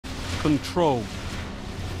control.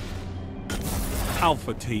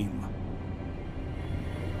 Alpha Team.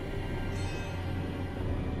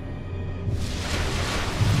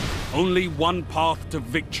 Only one path to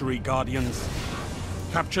victory, Guardians.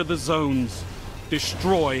 Capture the zones.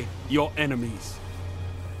 Destroy your enemies.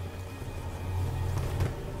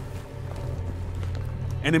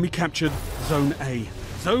 Enemy captured Zone A.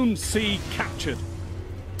 Zone C captured.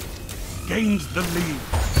 Gained the lead.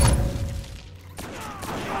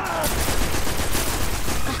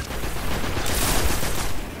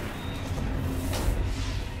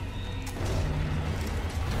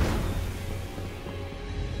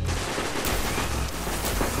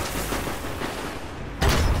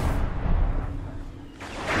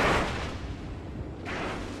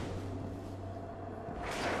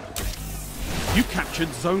 You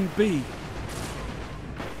captured Zone B.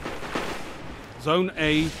 Zone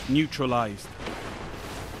A neutralized.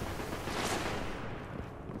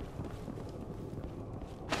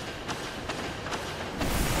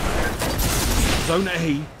 Zone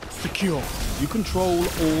A secure. You control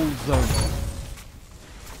all zones.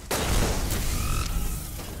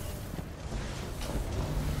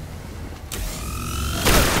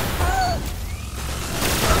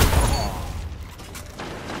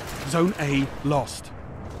 Zone A lost.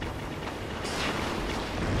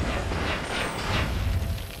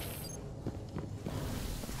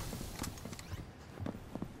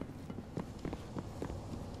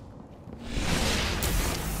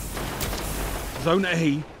 Zone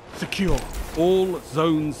A secure. All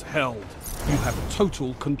zones held. You have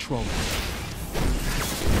total control.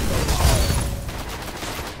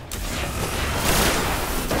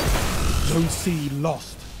 Zone C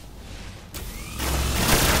lost.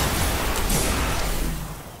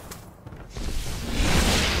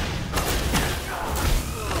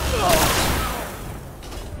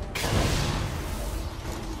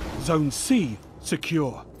 Zone C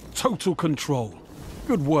secure. Total control.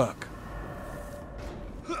 Good work.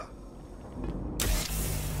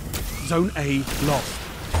 Zone A lost.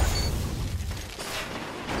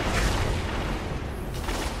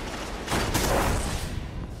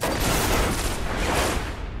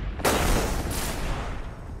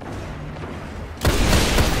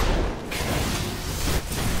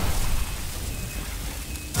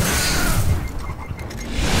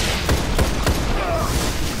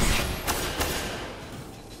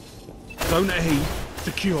 Zone A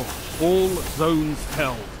secure. All zones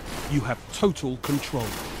held. You have total control.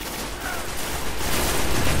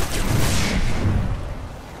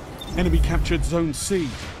 Enemy captured Zone C.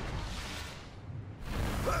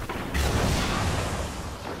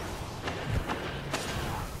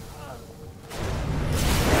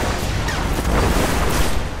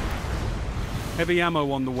 Heavy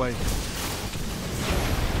ammo on the way.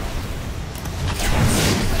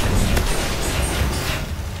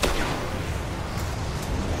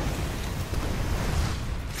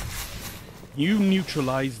 You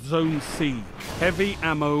neutralized Zone C. Heavy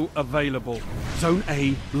ammo available. Zone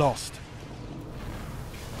A lost.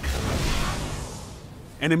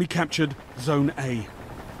 Enemy captured Zone A.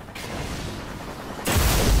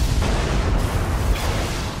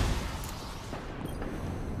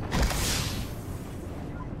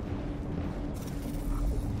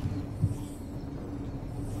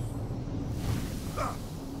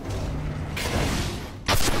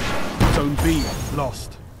 Zone B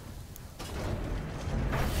lost.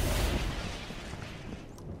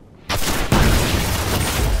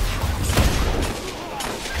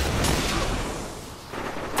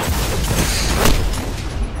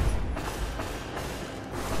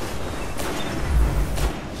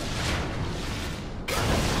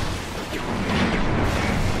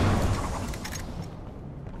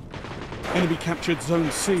 Enemy captured Zone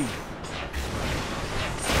C.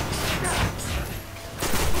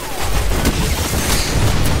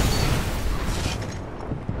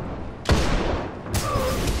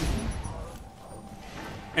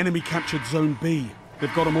 Enemy captured Zone B.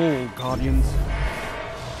 They've got them all, Guardians.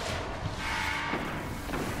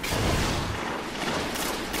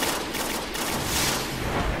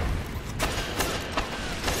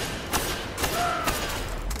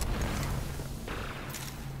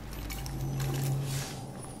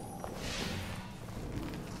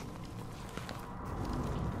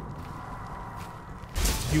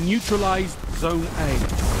 You neutralized Zone A.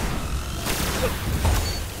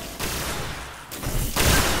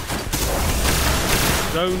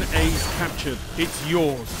 Zone A's captured. It's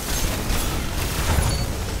yours.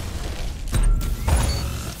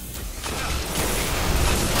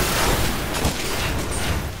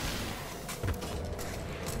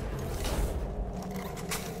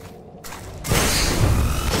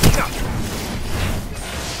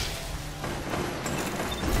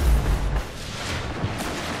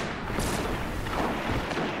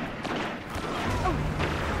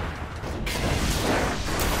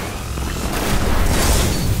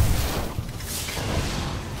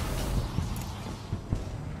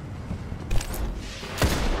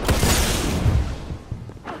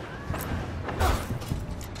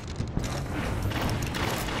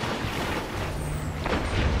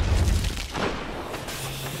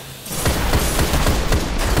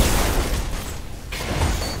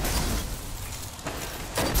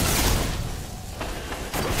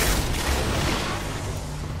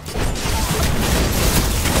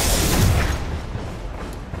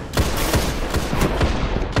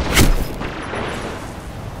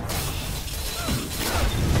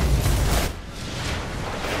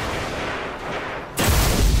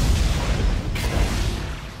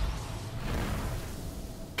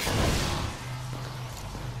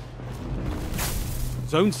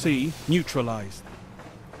 Zone C neutralized.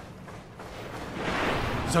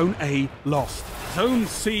 Zone A lost. Zone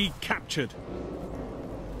C captured.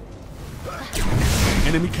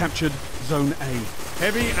 Enemy captured Zone A.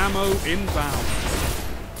 Heavy ammo inbound.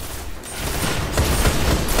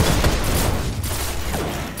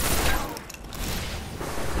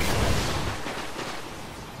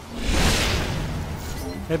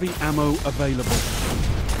 Heavy ammo available.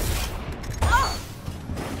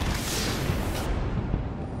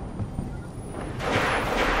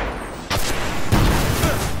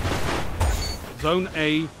 Zone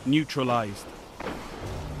A neutralized.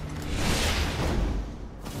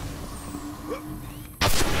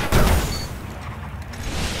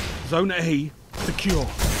 Zone A secure.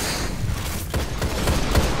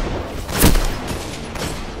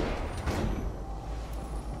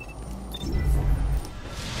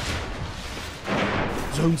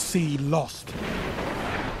 Zone C lost.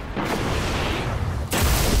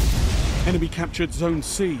 Enemy captured Zone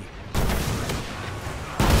C.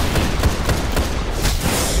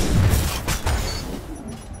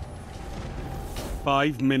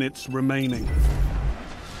 Five minutes remaining.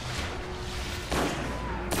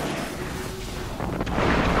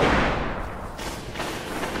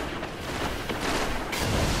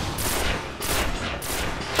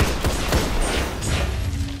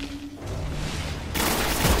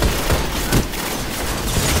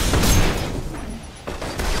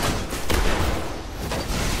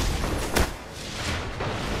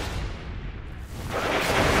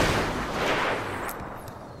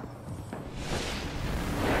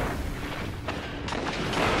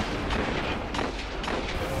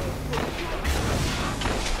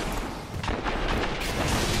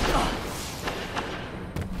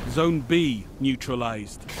 Zone B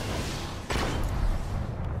neutralized.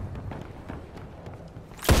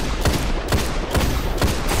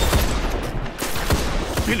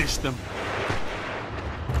 Finish them.